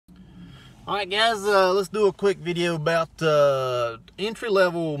Alright guys, let's do a quick video about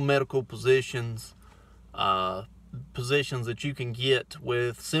entry-level medical positions, positions that you can get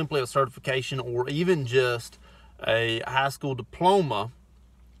with simply a certification or even just a high school diploma.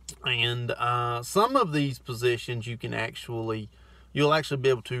 And some of these positions you'll actually be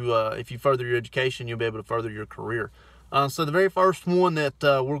able to, if you further your education, you'll be able to further your career. So the very first one that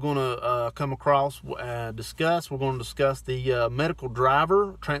we're going to come across, we're going to discuss the medical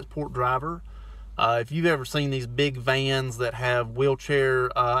driver, transport driver. If you've ever seen these big vans that have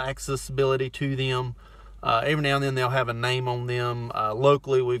wheelchair accessibility to them, every now and then they'll have a name on them.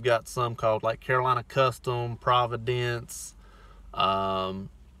 Locally, we've got some called like Carolina Custom, Providence,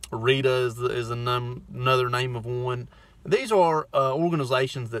 Rita is another name of one. These are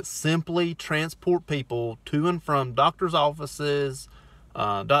organizations that simply transport people to and from doctor's offices,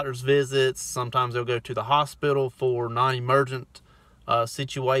 doctor's visits. Sometimes they'll go to the hospital for non-emergent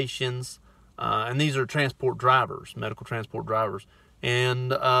situations. And these are transport drivers, medical transport drivers.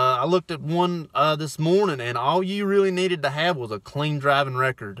 And I looked at one this morning, and all you really needed to have was a clean driving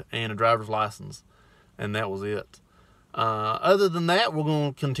record and a driver's license. And that was it. Other than that, we're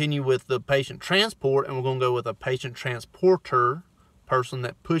going to continue with the patient transport, and we're going to go with a patient transporter, person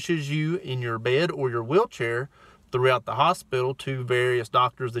that pushes you in your bed or your wheelchair throughout the hospital to various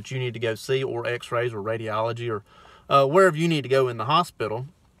doctors that you need to go see, or x-rays or radiology, or wherever you need to go in the hospital.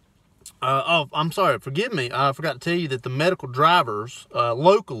 I'm sorry, forgive me. I forgot to tell you that the medical drivers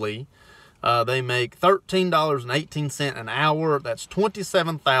locally, they make $13.18 an hour. That's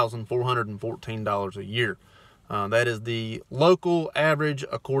 $27,414 a year. That is the local average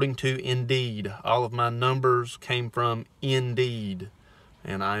according to Indeed. All of my numbers came from Indeed,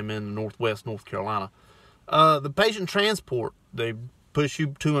 and I'm in Northwest North Carolina. The patient transport, they push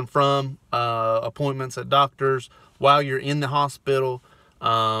you to and from appointments at doctors while you're in the hospital,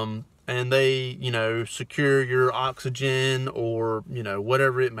 and they, secure your oxygen or,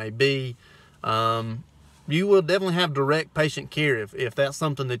 whatever it may be. You will definitely have direct patient care if that's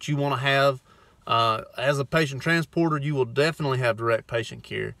something that you want to have. As a patient transporter, you will definitely have direct patient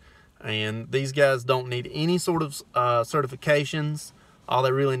care. And these guys don't need any sort of certifications. All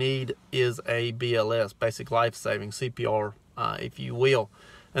they really need is a BLS, basic life-saving, CPR, if you will.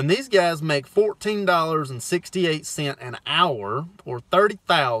 And these guys make $14.68 an hour, or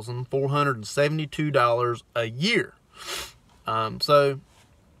 $30,472 a year. So,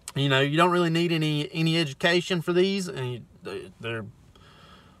 you don't really need any education for these, and they're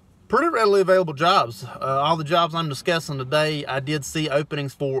pretty readily available jobs. All the jobs I'm discussing today, I did see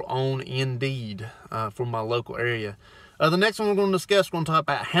openings for on Indeed for my local area. The next one we're going to discuss, we're going to talk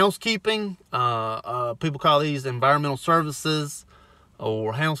about housekeeping. People call these environmental services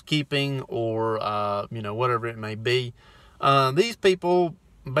or housekeeping, or whatever it may be. These people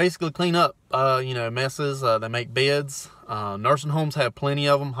basically clean up messes. They make beds. Nursing homes have plenty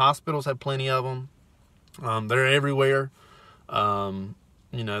of them. Hospitals have plenty of them. They're everywhere.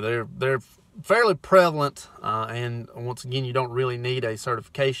 They're fairly prevalent, and once again, you don't really need a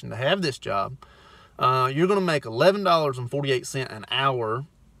certification to have this job. You're going to make $11.48 an hour,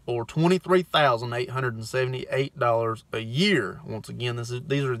 or $23,878 a year. Once again,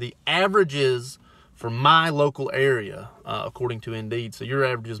 these are the averages for my local area, according to Indeed. So your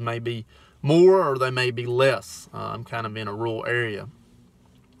averages may be more, or they may be less. I'm kind of in a rural area.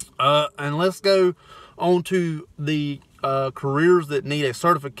 And let's go on to the careers that need a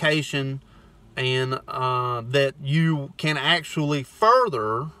certification, and that you can actually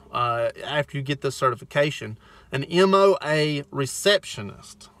further after you get this certification. An MOA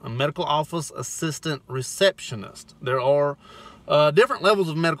receptionist, a medical office assistant receptionist. There are different levels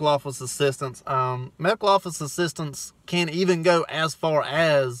of medical office assistants. Medical office assistants can even go as far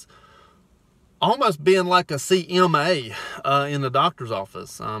as almost being like a CMA in the doctor's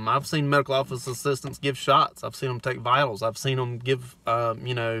office. I've seen medical office assistants give shots. I've seen them take vitals. I've seen them give,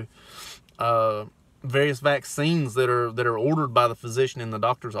 various vaccines that are ordered by the physician in the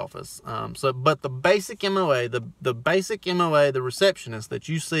doctor's office. But the basic MOA, the basic MOA, the receptionist that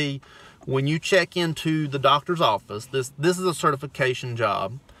you see when you check into the doctor's office, this is a certification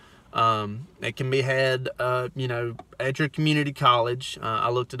job. It can be had, at your community college. I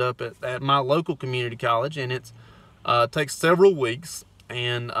looked it up at my local community college, and it takes several weeks,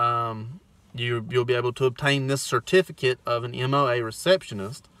 and you'll be able to obtain this certificate of an MOA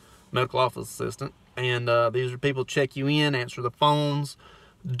receptionist, medical office assistant. And these are people check you in, answer the phones,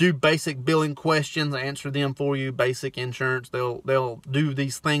 do basic billing questions, answer them for you, basic insurance. They'll do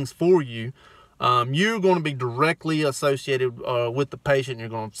these things for you. You're going to be directly associated with the patient. You're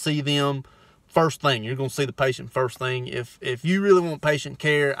going to see them first thing. You're going to see the patient first thing. If you really want patient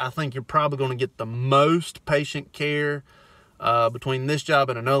care, I think you're probably going to get the most patient care between this job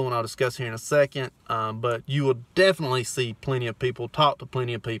and another one I'll discuss here in a second. But you will definitely see plenty of people, talk to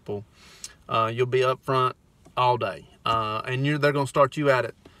plenty of people. You'll be up front all day. And they're going to start you at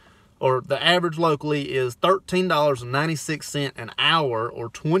it. Or the average locally is $13.96 an hour,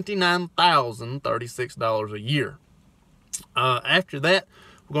 or $29,036 a year. After that,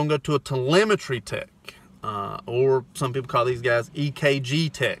 we're going to go to a telemetry tech, or some people call these guys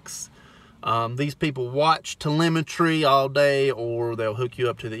EKG techs. These people watch telemetry all day, or they'll hook you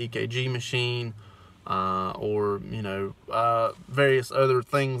up to the EKG machine, or, various other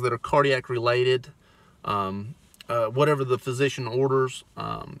things that are cardiac related. Whatever the physician orders,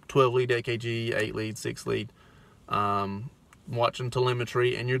 12 lead EKG, 8 lead, 6 lead, watching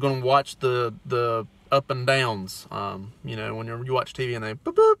telemetry, and you're going to watch the up and downs. When you watch TV and they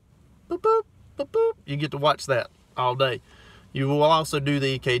boop, boop, boop, boop, boop, boop, you get to watch that all day. You will also do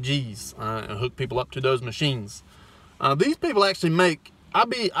the EKGs and hook people up to those machines. These people actually make,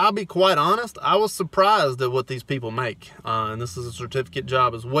 I'll be quite honest, I was surprised at what these people make. And this is a certificate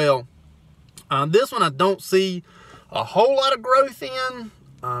job as well. This one I don't see a whole lot of growth in,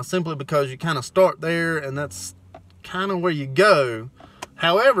 simply because you kind of start there and that's kind of where you go.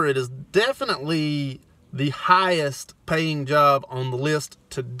 However, it is definitely the highest paying job on the list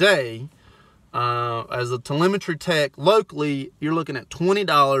today. As a telemetry tech locally, you're looking at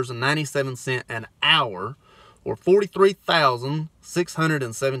 $20.97 an hour, or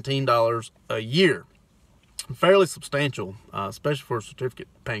 $43,617 a year. Fairly substantial, especially for a certificate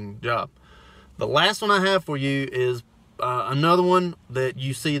paying job. The last one I have for you is another one that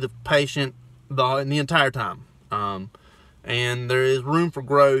you see the patient in the entire time. And there is room for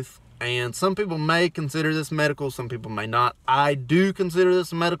growth. And some people may consider this medical, some people may not. I do consider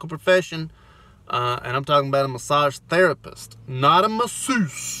this a medical profession. And I'm talking about a massage therapist, not a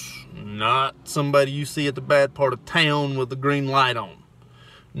masseuse, not somebody you see at the bad part of town with the green light on.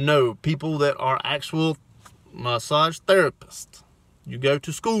 No, people that are actual massage therapists. You go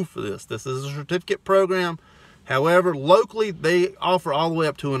to school for this. This is a certificate program. However, locally, they offer all the way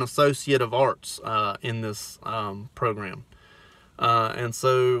up to an Associate of Arts in this program. And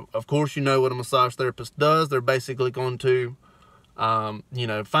so, of course, you know what a massage therapist does. They're basically going to,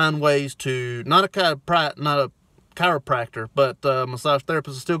 find ways to, not a chiropractor, but a massage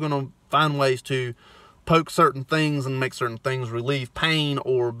therapist is still going to find ways to poke certain things and make certain things relieve pain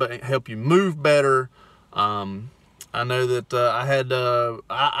or help you move better. I know that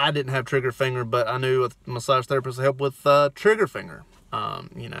I didn't have trigger finger, but I knew a massage therapist help with trigger finger,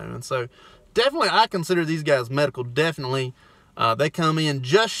 and so definitely I consider these guys medical. Definitely, they come in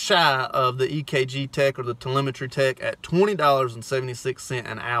just shy of the EKG tech or the telemetry tech at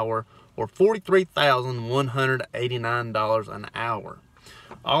 $20.76 an hour, or $43,189 an hour.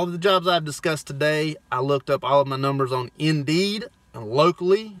 All of the jobs I've discussed today, I looked up all of my numbers on Indeed, and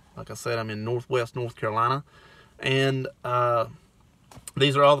locally, like I said, I'm in Northwest North Carolina. And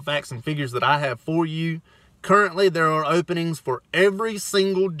these are all the facts and figures that I have for you. Currently, there are openings for every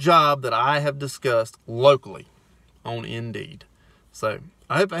single job that I have discussed locally on Indeed. So,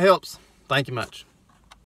 I hope it helps. Thank you much.